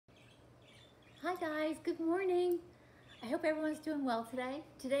Hi guys, good morning. I hope everyone's doing well today.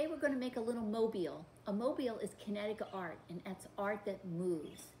 Today we're going to make a little mobile. A mobile is kinetic art, and it's art that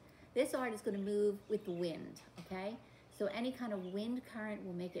moves. This art is going to move with the wind, okay? So any kind of wind current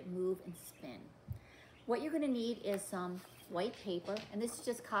will make it move and spin. What you're going to need is some white paper, and this is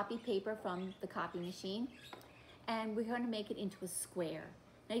just copy paper from the copy machine, and we're going to make it into a square.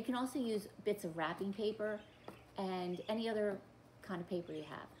 Now you can also use bits of wrapping paper and any other kind of paper you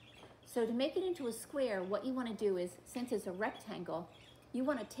have. So to make it into a square, what you want to do is, since it's a rectangle, you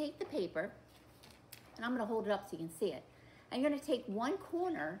want to take the paper, and I'm going to hold it up so you can see it. And you're going to take one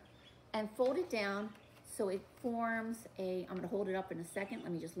corner and fold it down so it forms a, I'm going to hold it up in a second.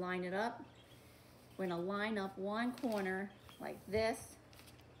 Let me just line it up. We're going to line up one corner like this,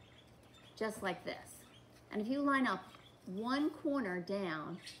 just like this. And if you line up one corner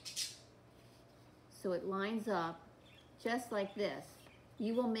down so it lines up just like this,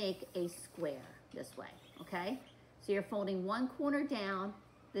 you will make a square this way, okay? So you're folding one corner down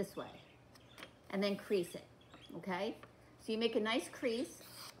this way and then crease it, okay? So you make a nice crease.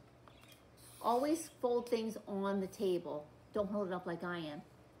 Always fold things on the table. Don't hold it up like I am,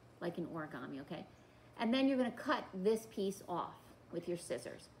 like an origami, okay? And then you're gonna cut this piece off with your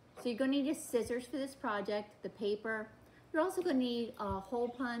scissors. So you're gonna need your scissors for this project, the paper. You're also gonna need a hole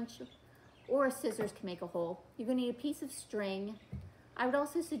punch, or a scissors can make a hole. You're gonna need a piece of string. I would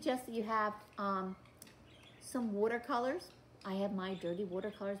also suggest that you have some watercolors. I have my dirty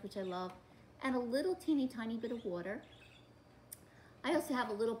watercolors, which I love, and a little teeny tiny bit of water. I also have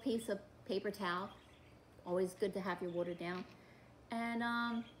a little piece of paper towel. Always good to have your water down.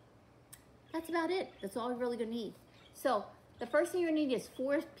 And that's about it. That's all we're really gonna need. So the first thing you're gonna need is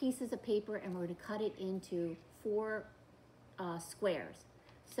 4 pieces of paper, and we're gonna cut it into 4 squares.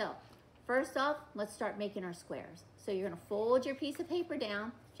 So first off, let's start making our squares. So you're gonna fold your piece of paper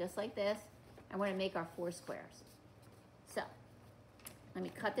down, just like this, and we're gonna make our 4 squares. So, let me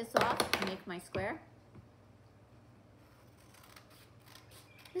cut this off and make my square.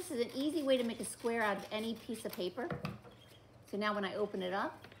 This is an easy way to make a square out of any piece of paper. So now when I open it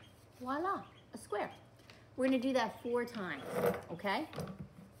up, voila, a square. We're gonna do that 4 times, okay?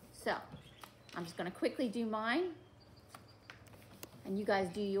 So, I'm just gonna quickly do mine, and you guys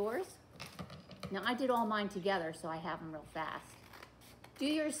do yours. Now I did all mine together, so I have them real fast. Do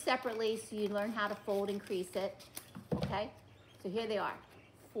yours separately so you learn how to fold and crease it, okay? So here they are,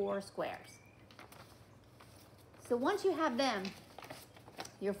 4 squares. So once you have them,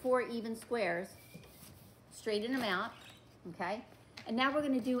 your 4 even squares, straighten them out, okay? And now we're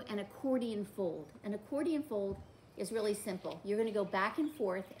gonna do an accordion fold. An accordion fold is really simple. You're gonna go back and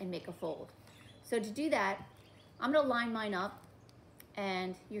forth and make a fold. So to do that, I'm gonna line mine up,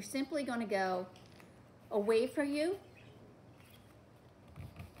 and you're simply gonna go away from you,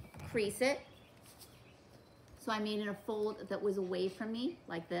 crease it. So I made in a fold that was away from me,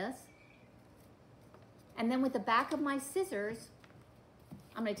 like this. And then with the back of my scissors,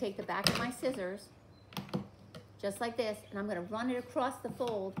 I'm gonna take the back of my scissors, just like this, and I'm gonna run it across the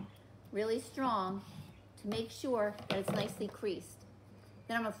fold really strong to make sure that it's nicely creased.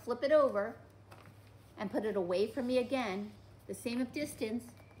 Then I'm gonna flip it over and put it away from me again, the same distance,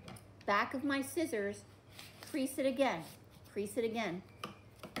 back of my scissors, crease it again,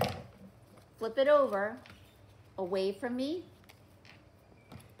 flip it over, away from me,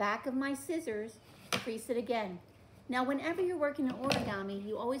 back of my scissors, crease it again. Now, whenever you're working in origami,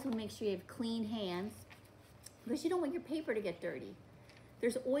 you always want to make sure you have clean hands, because you don't want your paper to get dirty.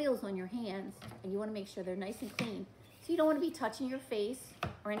 There's oils on your hands, and you want to make sure they're nice and clean. So you don't want to be touching your face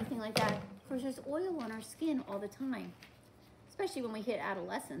or anything like that, because there's oil on our skin all the time, especially when we hit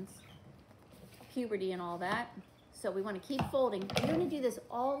adolescence, puberty and all that. So we want to keep folding. You're going to do this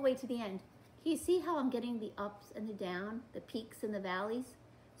all the way to the end. Can you see how I'm getting the ups and the down, the peaks and the valleys?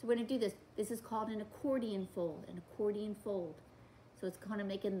 So we're going to do this. This is called an accordion fold, an accordion fold. So it's kind of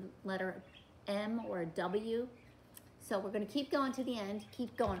making the letter M or a W. So we're going to keep going to the end,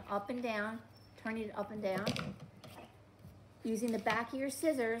 keep going up and down, turning it up and down. Using the back of your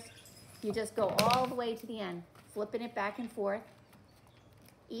scissors, you just go all the way to the end, flipping it back and forth.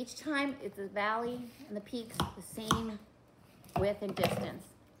 Each time, it's the valley and the peaks the same width and distance.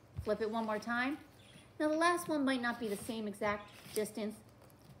 Flip it one more time. Now the last one might not be the same exact distance.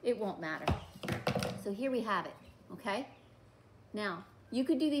 It won't matter. So here we have it, okay? Now, you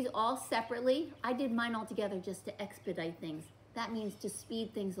could do these all separately. I did mine all together just to expedite things. That means to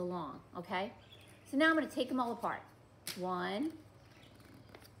speed things along, okay? So now I'm gonna take them all apart. 1,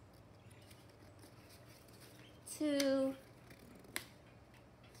 2,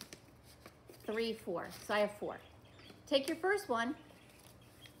 3, 4. So I have 4. Take your first one,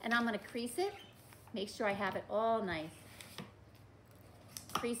 and I'm gonna crease it Make sure I have it all nice.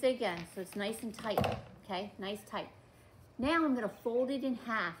 Crease it again so it's nice and tight, okay? Nice tight. Now I'm gonna fold it in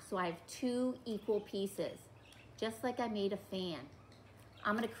half so I have 2 equal pieces, just like I made a fan.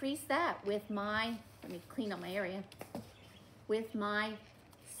 I'm gonna crease that with my, let me clean up my area, with my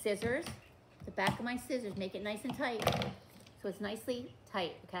scissors, the back of my scissors, make it nice and tight so it's nicely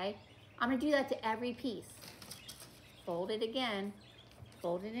tight, okay? I'm gonna do that to every piece. Fold it again,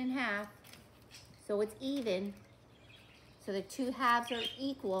 fold it in half so it's even, so the 2 halves are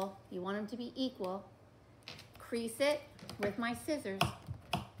equal. You want them to be equal. Crease it with my scissors.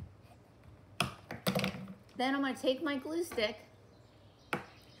 Then I'm gonna take my glue stick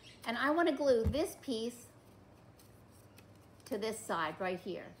and I wanna glue this piece to this side right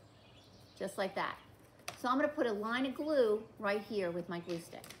here, just like that. So I'm gonna put a line of glue right here with my glue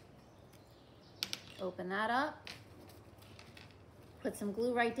stick. Open that up. Put some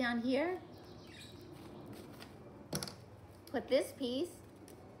glue right down here. Put this piece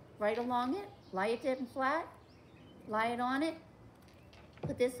right along it, lie it down flat, lie it on it,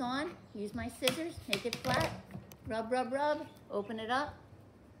 put this on, use my scissors, make it flat, rub, rub, rub, open it up,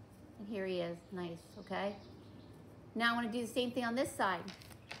 and here he is, nice, okay? Now I wanna do the same thing on this side.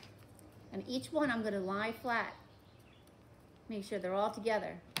 And each one I'm gonna lie flat. Make sure they're all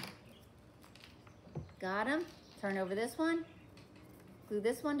together. Got them, turn over this one, glue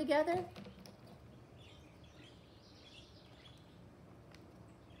this one together.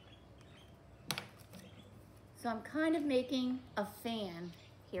 So I'm kind of making a fan.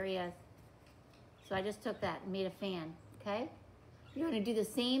 Here he is. So I just took that and made a fan, okay? You're gonna do the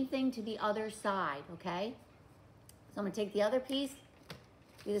same thing to the other side, okay? So I'm gonna take the other piece,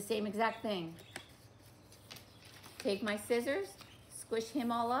 do the same exact thing. Take my scissors, squish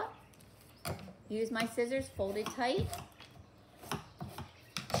him all up. Use my scissors, fold it tight.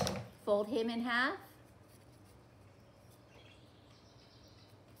 Fold him in half.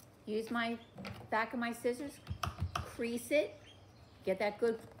 Use my back of my scissors, crease it, get that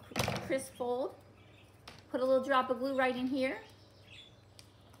good crisp fold. Put a little drop of glue right in here.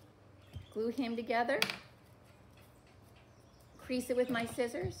 Glue him together. Crease it with my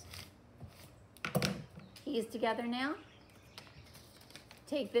scissors. He's together now.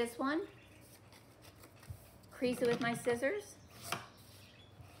 Take this one, crease it with my scissors.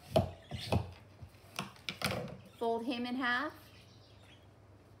 Fold him in half.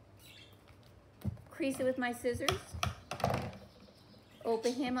 Crease it with my scissors.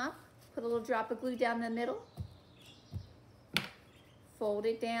 Open him up. Put a little drop of glue down the middle. Fold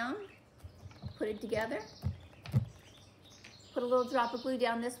it down. Put it together. Put a little drop of glue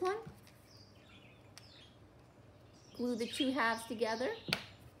down this one. Glue the 2 halves together.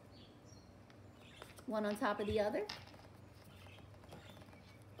 One on top of the other.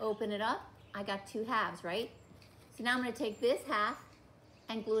 Open it up. I got 2 halves, right? So now I'm going to take this half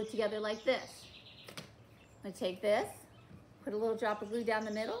and glue it together like this. I'm going to take this, put a little drop of glue down the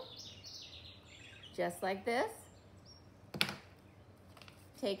middle, just like this.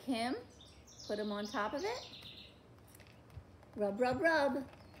 Take him, put him on top of it. Rub, rub, rub.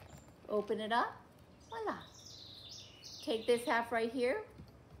 Open it up. Voila. Take this half right here,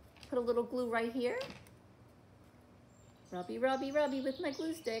 put a little glue right here. Rubby, rubby, rubby with my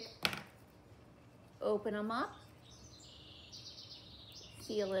glue stick. Open them up.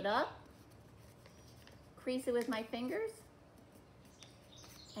 Seal it up. Crease it with my fingers.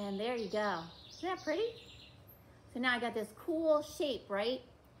 And there you go. Isn't that pretty? So now I got this cool shape, right?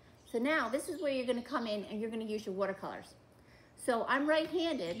 So now this is where you're gonna come in and you're gonna use your watercolors. So I'm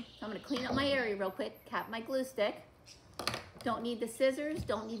right-handed, so I'm gonna clean up my area real quick, cap my glue stick. Don't need the scissors,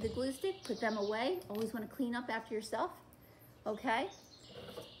 don't need the glue stick, put them away. Always wanna clean up after yourself, okay?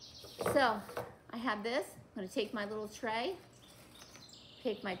 So I have this, I'm gonna take my little tray,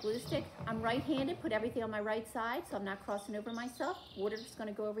 take my glue stick. I'm right-handed, put everything on my right side so I'm not crossing over myself. Water's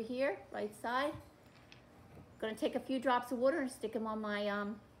gonna go over here, right side. Gonna take a few drops of water and stick them on my,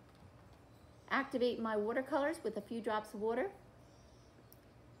 activate my watercolors with a few drops of water.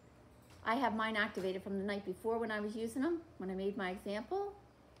 I have mine activated from the night before when I was using them, when I made my example.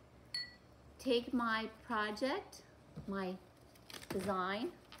 Take my project, my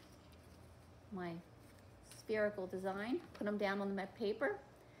design, my spherical design, put them down on the paper.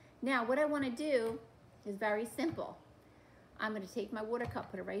 Now what I want to do is very simple. I'm going to take my water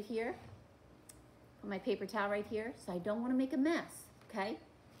cup, put it right here, put my paper towel right here, so I don't want to make a mess, okay?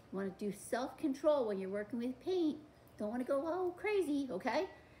 You want to do self-control when you're working with paint. Don't want to go all crazy, okay?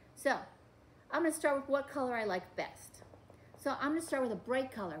 So I'm going to start with what color I like best. So I'm going to start with a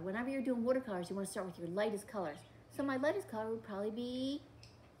bright color. Whenever you're doing watercolors, you want to start with your lightest colors. So my lightest color would probably be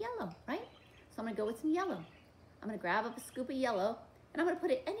yellow, right? So I'm going gonna go with some yellow. I'm gonna grab up a scoop of yellow and I'm gonna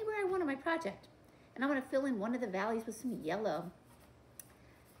put it anywhere I want on my project. And I'm gonna fill in one of the valleys with some yellow.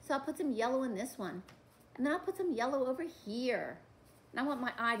 So I'll put some yellow in this one. And then I'll put some yellow over here. And I want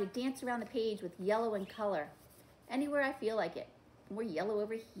my eye to dance around the page with yellow and color. Anywhere I feel like it. More yellow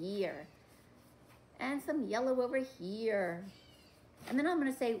over here. And some yellow over here. And then I'm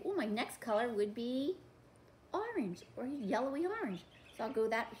gonna say, oh, my next color would be orange or yellowy orange. So I'll go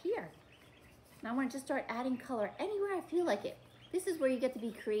that here. And I wanna just start adding color anywhere I feel like it. This is where you get to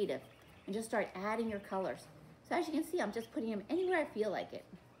be creative and just start adding your colors. So as you can see, I'm just putting them anywhere I feel like it.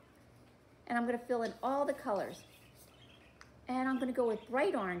 And I'm gonna fill in all the colors. And I'm gonna go with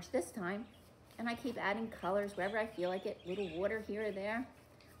bright orange this time. And I keep adding colors wherever I feel like it. Little water here or there.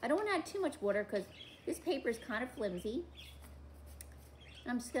 I don't wanna add too much water because this paper is kind of flimsy.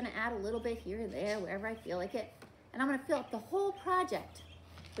 And I'm just gonna add a little bit here or there, wherever I feel like it. And I'm gonna fill up the whole project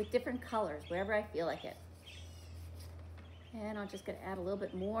with different colors, wherever I feel like it. And I'm just gonna add a little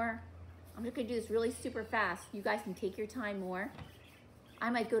bit more. I'm just gonna do this really super fast. You guys can take your time more. I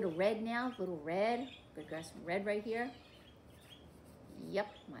might go to red now, a little red. I'm gonna grab some red right here. Yep,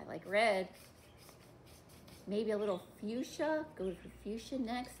 I like red. Maybe a little fuchsia, go for fuchsia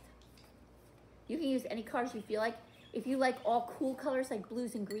next. You can use any colors you feel like. If you like all cool colors like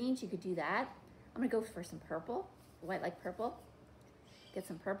blues and greens, you could do that. I'm gonna go for some purple. Oh, I like purple. Get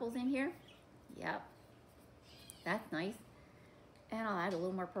some purples in here. Yep, that's nice. And I'll add a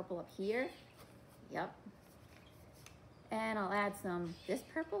little more purple up here. Yep. And I'll add some, this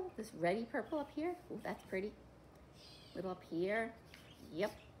purple, this reddy purple up here. Oh, that's pretty. Little up here.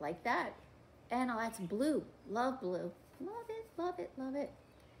 Yep, like that. And I'll add some blue. Love blue. Love it, love it, love it.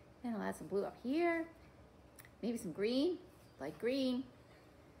 And I'll add some blue up here. Maybe some green, like green.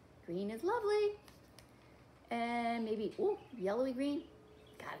 Green is lovely. And maybe, ooh, yellowy green.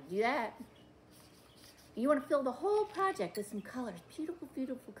 Gotta do that. You wanna fill the whole project with some colors. Beautiful,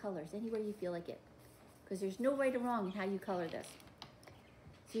 beautiful colors, anywhere you feel like it. Because there's no right or wrong in how you color this.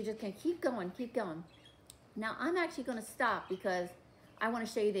 So you're just gonna keep going, keep going. Now I'm actually gonna stop because I wanna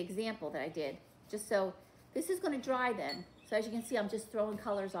show you the example that I did. Just so, this is gonna dry then. So as you can see, I'm just throwing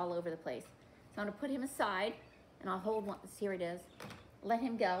colors all over the place. So I'm gonna put him aside and I'll hold one, here it is. Let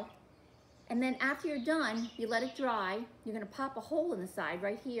him go. And then after you're done, you let it dry. You're gonna pop a hole in the side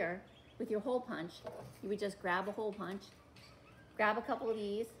right here with your hole punch. You would just grab a hole punch, grab a couple of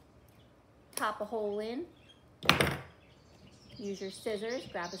these, pop a hole in, use your scissors,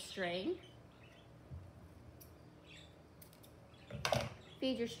 grab a string,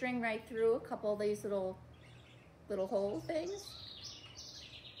 feed your string right through a couple of these little hole things,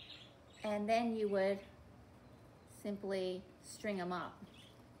 and then you would simply string them up.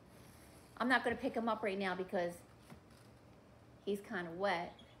 I'm not going to pick them up right now because he's kind of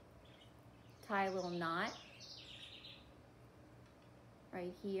wet. Tie a little knot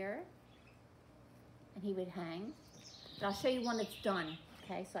right here. And he would hang. But I'll show you one that's done.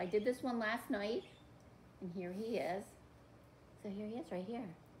 Okay, so I did this one last night, and here he is. So here he is right here.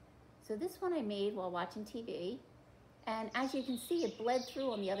 So this one I made while watching TV, and as you can see, it bled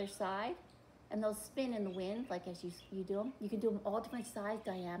through on the other side, and they'll spin in the wind, like as you do them. You can do them all different size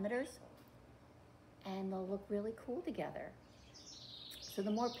diameters, and they'll look really cool together. So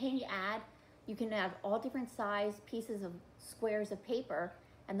the more paint you add, you can have all different size pieces of squares of paper,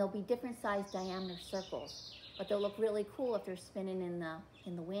 and they'll be different size diameter circles, but they'll look really cool if they're spinning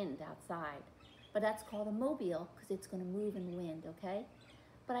in the wind outside. But that's called a mobile because it's going to move in the wind, okay?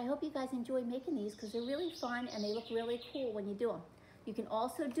 But I hope you guys enjoy making these because they're really fun and they look really cool when you do them. You can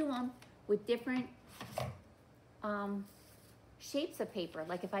also do them with different shapes of paper.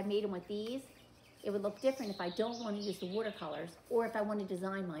 Like if I made them with these, it would look different if I don't want to use the watercolors or if I want to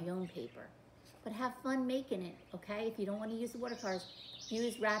design my own paper. But have fun making it, okay? If you don't want to use the watercolors,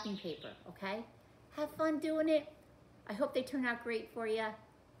 use wrapping paper, okay? Have fun doing it. I hope they turn out great for you.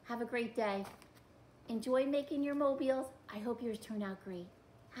 Have a great day. Enjoy making your mobiles. I hope yours turn out great.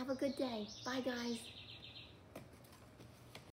 Have a good day. Bye, guys.